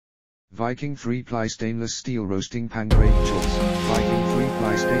Viking 3-ply stainless steel roasting pan. Great choice. Viking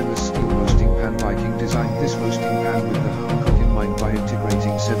 3-ply stainless steel roasting pan. Viking designed this roasting pan with the home cook in mind by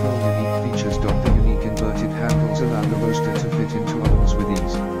integrating several unique features. The unique inverted handles allow the roaster to fit into ovens with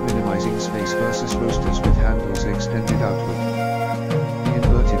ease, minimizing space versus roasters with handles extended outward. The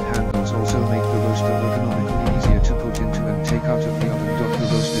inverted handles also make the roaster ergonomically easier to put into and take out of the oven. The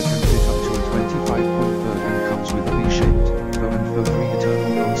roaster can fit up to a 25-point bird and comes with a V-shaped, PFOA and PFOE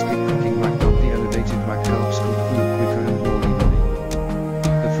eternal non-stick cooking rack. The elevated rack helps cook food quicker and more evenly.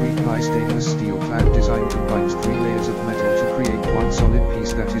 The 3-ply stainless steel clad design combines 3 layers of metal to create one solid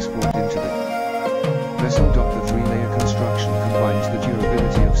piece that is formed into the vessel. The 3-layer construction combines the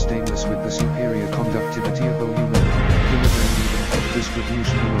durability of stainless with the superior conductivity of aluminum, delivering even heat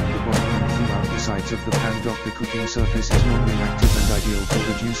distribution along the bottom and throughout the sides of the pan. The cooking surface is non-reactive and ideal for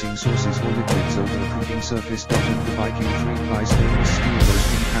reducing sauces or liquids over a cooking surface. The Viking 3-ply stainless steel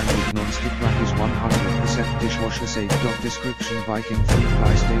roasting pan with non-stick rack is 100% dishwasher safe. Description: Viking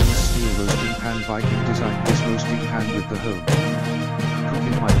 3-ply stainless steel roasting pan. Viking designed this roasting pan with the home cook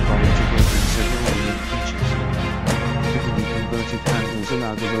in mind by integrating several unique features. The unique inverted handles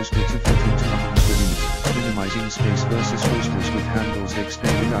allow the roaster to fit into ovens with ease, minimizing space versus roasters with handles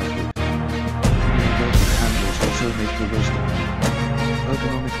extended outward. The inverted handles also make the roaster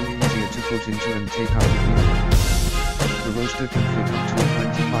ergonomically easier to put into and take out of the oven. The roaster can fit up to a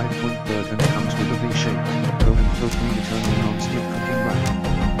 25-point bird and comes with a V-shaped, PFOA eternal non-stick cooking rack.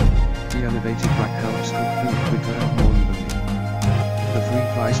 The elevated rack helps cook food quicker and more evenly. The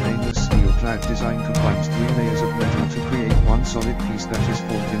 3-ply stainless steel clad design combines 3 layers of metal to create one solid piece that is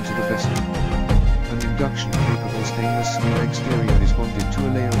formed into the vessel. An induction-capable stainless steel exterior is bonded to a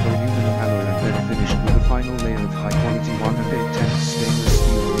layer of aluminum alloy and then finished with a final layer of high-quality 1/8 stainless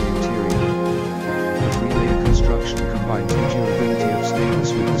steel on the interior. The 3-layer construction combines the durability of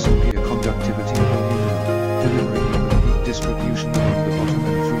stainless with the superior conductivity of aluminum, delivering even heat distribution along the bottom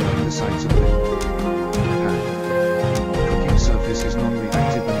and throughout the sides of the pan. The cooking surface is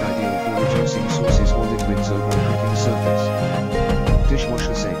non-reactive and ideal for reducing sauces or liquids over a cooking surface.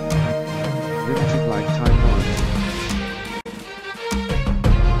 Dishwasher safe. Limited lifetime warranty.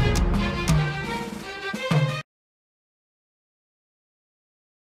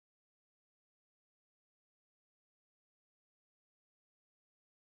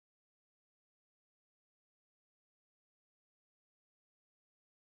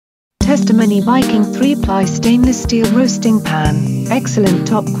 Testimony: Viking 3-ply stainless steel roasting pan, excellent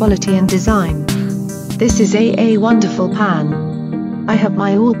top quality and design. This is a wonderful pan. I have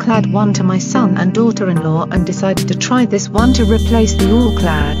my all-clad one to my son and daughter-in-law and decided to try this one to replace the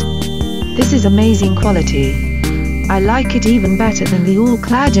all-clad. This is amazing quality. I like it even better than the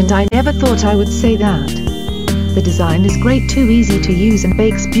all-clad, and I never thought I would say that. The design is great too, easy to use and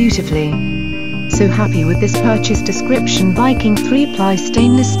bakes beautifully. So happy with this purchase. Description: Viking 3-ply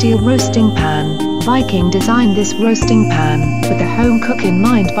stainless steel roasting pan. Viking designed this roasting pan with the home cook in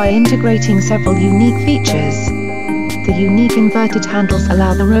mind by integrating several unique features. The unique inverted handles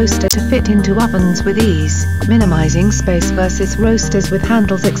allow the roaster to fit into ovens with ease, minimizing space versus roasters with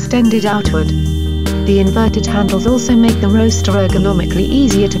handles extended outward. The inverted handles also make the roaster ergonomically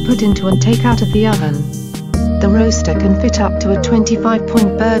easier to put into and take out of the oven. The roaster can fit up to a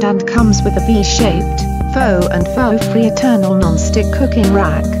 25-point bird and comes with a V-shaped, PFOA and PFOE-free eternal non-stick cooking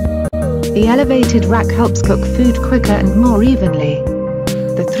rack. The elevated rack helps cook food quicker and more evenly.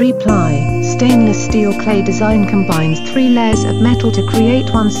 The 3-ply stainless steel clay design combines 3 layers of metal to create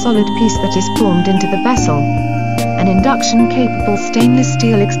one solid piece that is formed into the vessel. An induction-capable stainless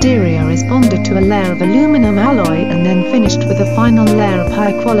steel exterior is bonded to a layer of aluminum alloy and then finished with a final layer of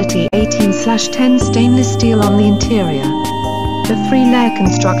high-quality 18/10 stainless steel on the interior. The 3-layer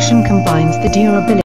construction combines the durability